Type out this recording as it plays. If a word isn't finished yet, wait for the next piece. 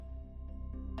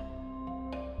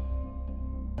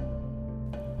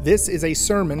This is a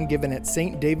sermon given at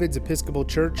St. David's Episcopal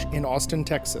Church in Austin,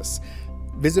 Texas.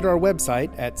 Visit our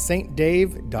website at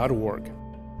stdave.org.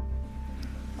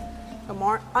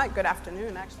 Good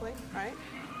afternoon, actually, right?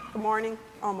 Good morning,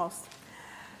 almost.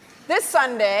 This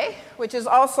Sunday, which is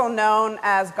also known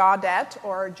as Gaudete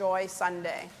or Joy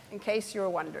Sunday, in case you were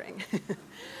wondering.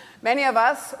 Many of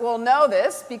us will know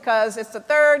this because it's the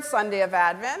third Sunday of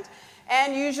Advent,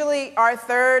 and usually our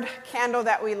third candle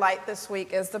that we light this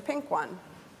week is the pink one.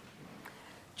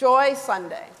 Joy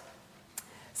Sunday.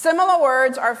 Similar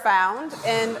words are found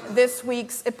in this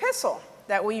week's epistle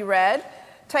that we read,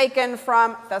 taken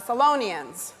from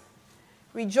Thessalonians.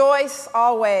 Rejoice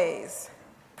always,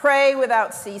 pray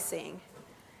without ceasing,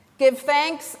 give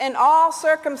thanks in all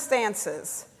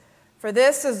circumstances, for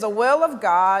this is the will of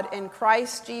God in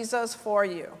Christ Jesus for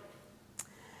you.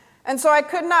 And so I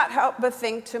could not help but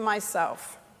think to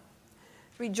myself,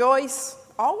 rejoice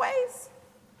always?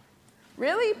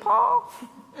 Really, Paul?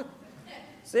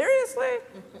 Seriously?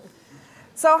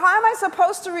 So how am I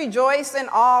supposed to rejoice in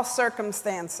all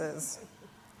circumstances?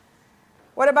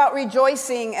 What about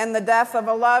rejoicing in the death of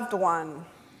a loved one,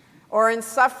 or in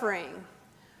suffering,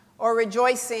 or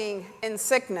rejoicing in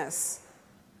sickness?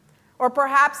 Or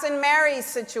perhaps in Mary's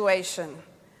situation,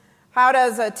 how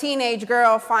does a teenage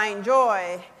girl find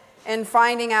joy in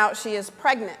finding out she is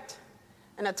pregnant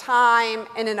in a time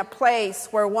and in a place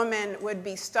where women would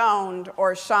be stoned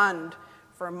or shunned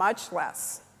for much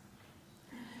less?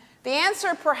 The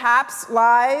answer perhaps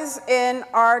lies in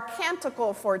our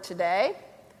canticle for today,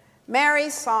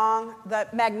 Mary's song, the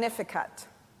Magnificat.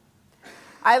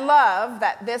 I love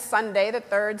that this Sunday, the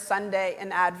third Sunday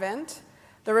in Advent,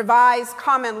 the Revised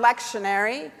Common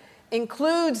Lectionary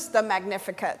includes the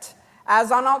Magnificat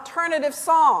as an alternative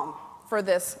psalm for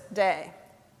this day.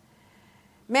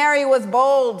 Mary was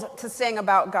bold to sing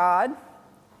about God.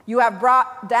 You have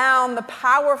brought down the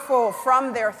powerful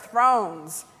from their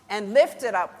thrones and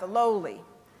lifted up the lowly.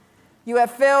 You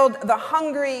have filled the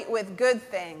hungry with good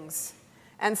things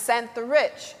and sent the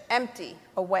rich empty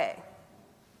away.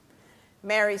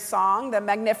 Mary's song, the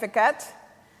Magnificat,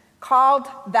 called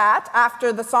that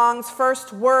after the song's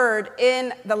first word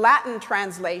in the Latin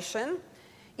translation,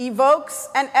 evokes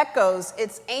and echoes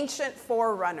its ancient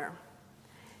forerunner,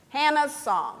 Hannah's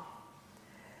song.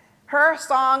 Her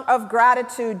song of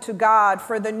gratitude to God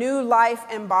for the new life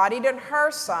embodied in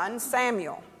her son,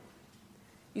 Samuel.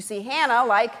 You see, Hannah,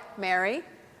 like Mary,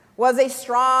 was a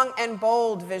strong and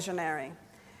bold visionary,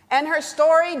 and her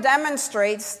story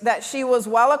demonstrates that she was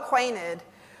well acquainted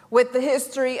with the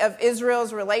history of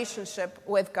Israel's relationship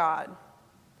with God.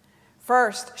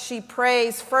 First, she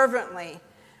prays fervently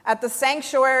at the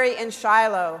sanctuary in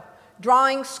Shiloh,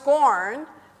 drawing scorn,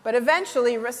 but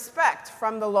eventually respect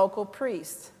from the local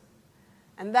priest.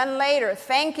 And then later,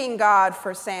 thanking God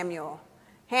for Samuel,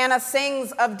 Hannah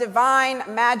sings of divine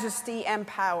majesty and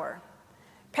power,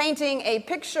 painting a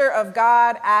picture of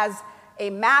God as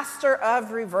a master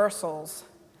of reversals.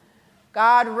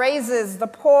 God raises the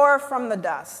poor from the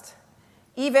dust,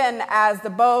 even as the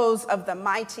bows of the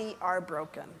mighty are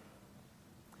broken.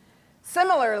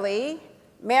 Similarly,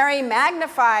 Mary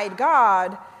magnified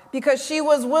God because she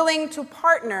was willing to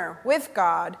partner with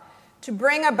God to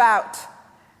bring about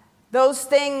those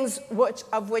things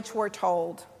of which we're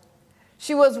told.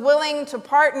 She was willing to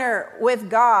partner with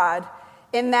God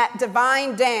in that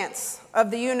divine dance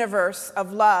of the universe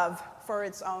of love for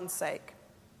its own sake.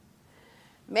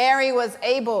 Mary was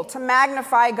able to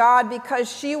magnify God because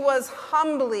she was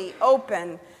humbly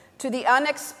open to the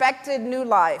unexpected new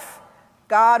life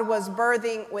God was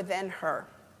birthing within her,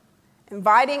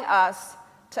 inviting us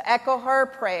to echo her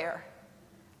prayer,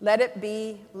 let it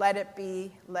be, let it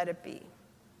be, let it be.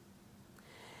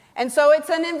 And so it's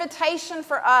an invitation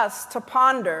for us to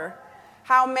ponder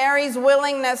how Mary's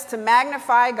willingness to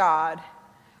magnify God,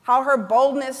 how her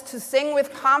boldness to sing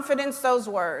with confidence those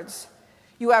words,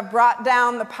 you have brought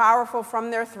down the powerful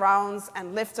from their thrones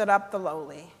and lifted up the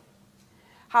lowly.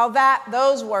 How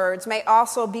those words may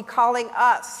also be calling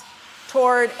us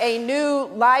toward a new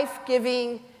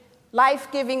life-giving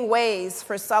ways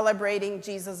for celebrating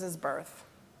Jesus' birth.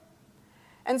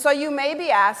 And so you may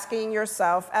be asking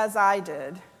yourself, as I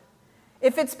did,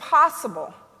 if it's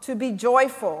possible to be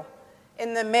joyful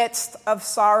in the midst of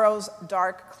sorrow's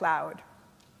dark cloud.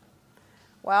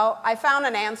 Well, I found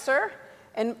an answer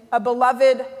in a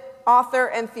beloved author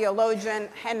and theologian,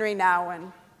 Henry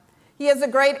Nouwen. He has a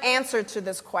great answer to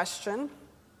this question,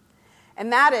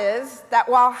 and that is that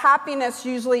while happiness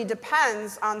usually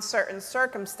depends on certain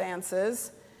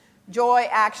circumstances, joy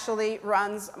actually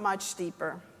runs much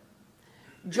deeper.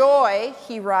 Joy,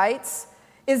 he writes,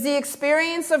 is the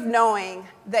experience of knowing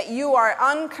that you are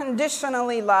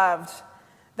unconditionally loved,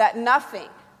 that nothing,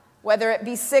 whether it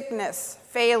be sickness,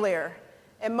 failure,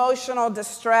 emotional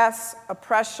distress,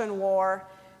 oppression, war,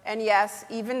 and yes,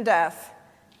 even death,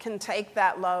 can take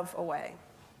that love away.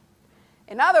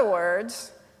 In other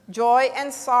words, joy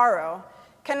and sorrow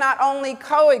can not only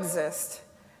coexist,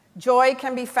 joy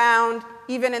can be found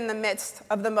even in the midst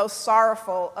of the most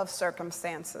sorrowful of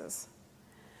circumstances.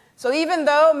 So even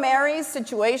though Mary's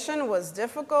situation was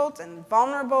difficult and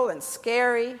vulnerable and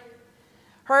scary,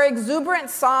 her exuberant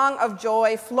song of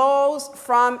joy flows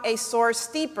from a source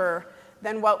deeper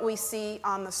than what we see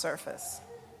on the surface.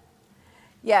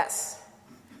 Yes,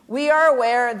 we are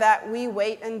aware that we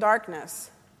wait in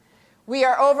darkness. We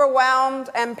are overwhelmed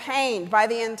and pained by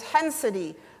the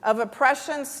intensity of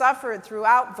oppression suffered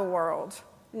throughout the world,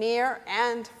 near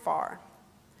and far.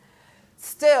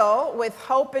 Still, with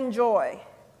hope and joy,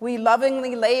 we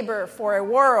lovingly labor for a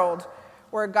world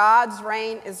where God's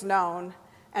reign is known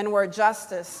and where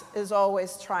justice is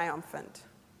always triumphant.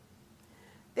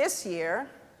 This year,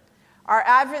 our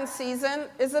Advent season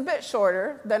is a bit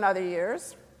shorter than other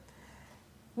years.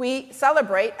 We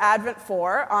celebrate Advent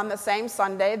 4 on the same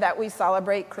Sunday that we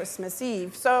celebrate Christmas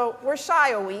Eve, so we're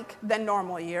shy a week than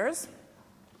normal years.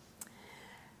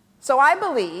 So I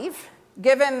believe,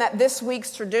 given that this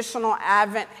week's traditional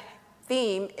Advent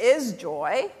theme is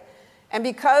joy, and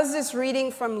because this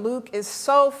reading from Luke is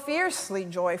so fiercely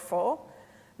joyful,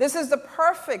 this is the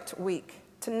perfect week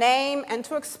to name and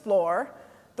to explore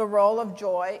the role of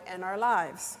joy in our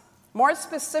lives. More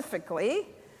specifically,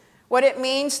 what it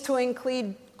means to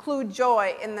include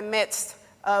joy in the midst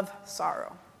of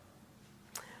sorrow.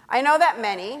 I know that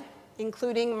many,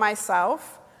 including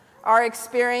myself, are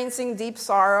experiencing deep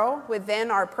sorrow within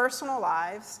our personal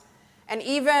lives and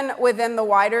even within the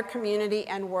wider community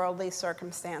and worldly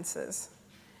circumstances.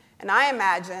 And I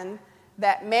imagine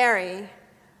that Mary,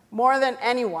 more than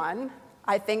anyone,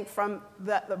 I think from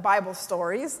the Bible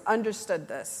stories, understood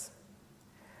this.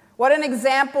 What an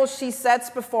example she sets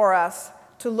before us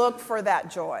to look for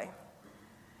that joy.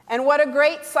 And what a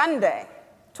great Sunday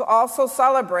to also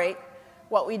celebrate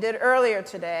what we did earlier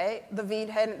today, the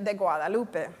Virgen de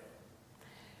Guadalupe.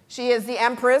 She is the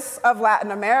Empress of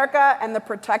Latin America and the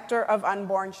protector of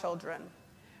unborn children.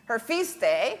 Her feast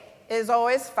day is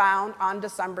always found on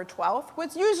December 12th,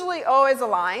 which usually always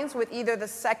aligns with either the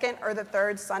second or the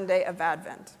third Sunday of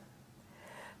Advent.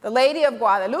 The Lady of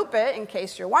Guadalupe, in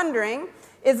case you're wondering,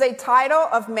 is a title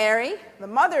of Mary, the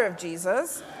mother of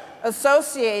Jesus,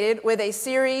 associated with a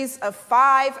series of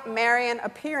 5 Marian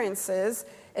appearances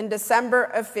in December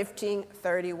of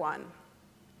 1531.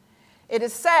 It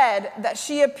is said that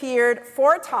she appeared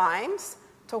 4 times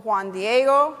to Juan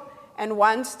Diego and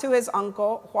once to his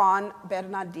uncle Juan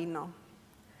Bernardino.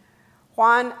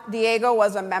 Juan Diego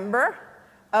was a member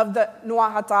of the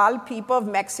Nahuatl people of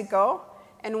Mexico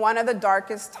in one of the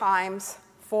darkest times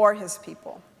for his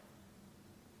people.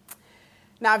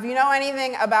 Now, if you know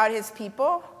anything about his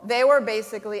people, they were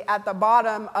basically at the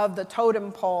bottom of the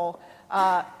totem pole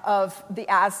of the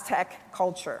Aztec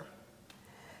culture.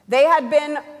 They had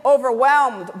been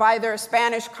overwhelmed by their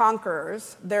Spanish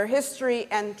conquerors, their history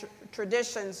and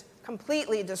traditions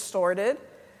completely distorted,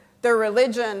 their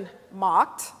religion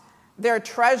mocked, their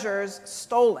treasures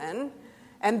stolen,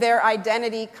 and their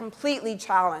identity completely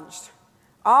challenged,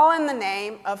 all in the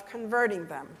name of converting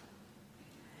them.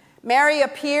 Mary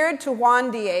appeared to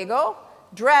Juan Diego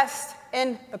dressed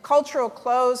in the cultural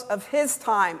clothes of his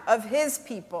time, of his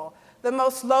people, the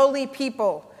most lowly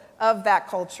people of that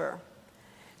culture,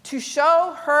 to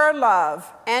show her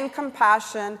love and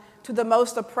compassion to the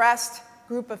most oppressed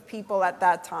group of people at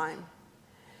that time.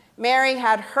 Mary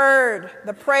had heard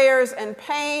the prayers and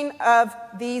pain of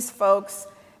these folks,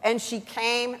 and she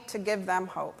came to give them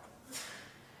hope.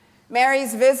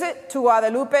 Mary's visit to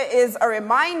Guadalupe is a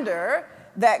reminder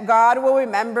that God will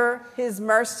remember his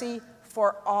mercy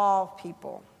for all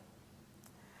people.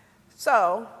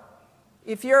 So,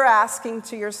 if you're asking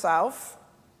to yourself,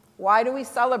 why do we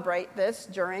celebrate this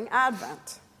during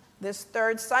Advent, this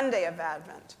third Sunday of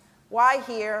Advent? Why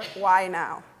here? Why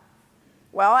now?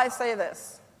 Well, I say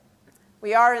this.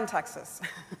 We are in Texas.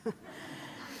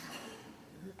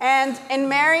 And in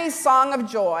Mary's song of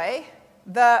joy,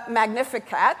 the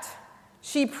Magnificat,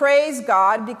 she praised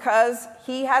God because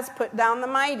he has put down the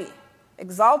mighty,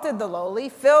 exalted the lowly,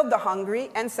 filled the hungry,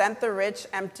 and sent the rich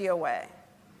empty away.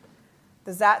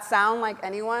 Does that sound like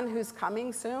anyone who's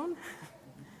coming soon?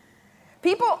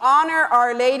 People honor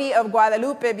Our Lady of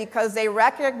Guadalupe because they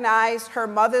recognize her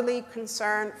motherly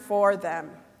concern for them.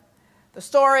 The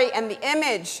story and the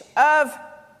image of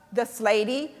this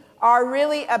lady are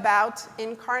really about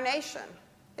incarnation,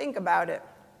 Think about it.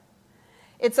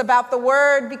 It's about the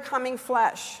Word becoming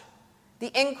flesh,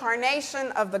 the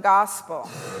incarnation of the gospel,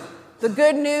 the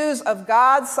good news of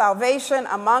God's salvation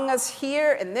among us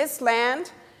here in this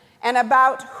land, and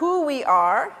about who we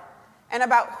are and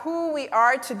about who we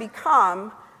are to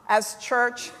become as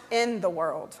church in the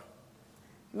world.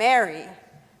 Mary,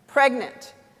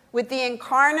 pregnant with the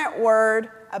incarnate Word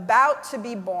about to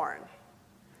be born.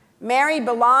 Mary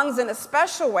belongs in a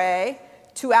special way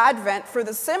to Advent for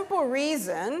the simple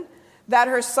reason that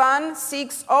her Son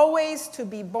seeks always to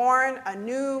be born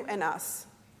anew in us.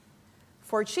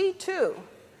 For she too,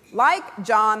 like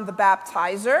John the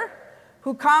Baptizer,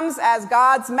 who comes as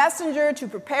God's messenger to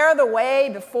prepare the way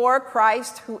before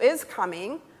Christ who is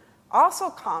coming, also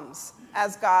comes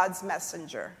as God's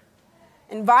messenger,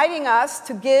 inviting us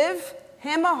to give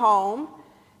him a home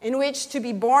in which to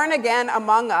be born again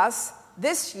among us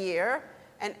this year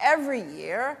and every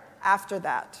year after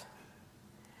that.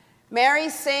 Mary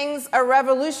sings a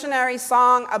revolutionary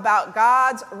song about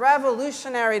God's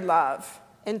revolutionary love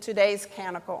in today's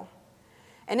canticle.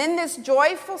 And in this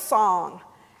joyful song,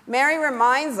 Mary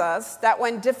reminds us that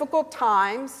when difficult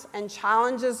times and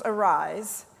challenges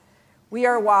arise, we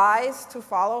are wise to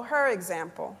follow her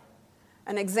example,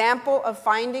 an example of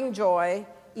finding joy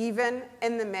even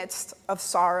in the midst of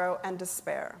sorrow and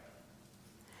despair.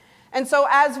 And so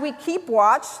as we keep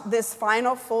watch this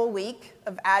final full week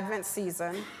of Advent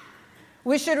season,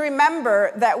 we should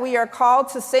remember that we are called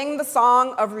to sing the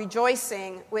song of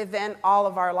rejoicing within all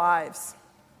of our lives.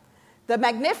 The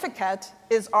Magnificat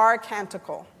is our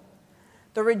canticle.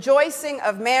 The rejoicing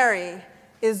of Mary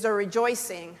is the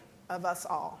rejoicing of us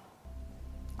all.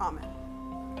 Amen.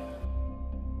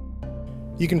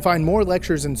 You can find more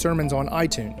lectures and sermons on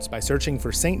iTunes by searching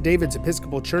for St. David's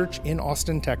Episcopal Church in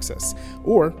Austin, Texas,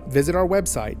 or visit our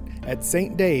website at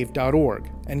stdave.org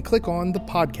and click on the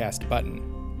podcast button.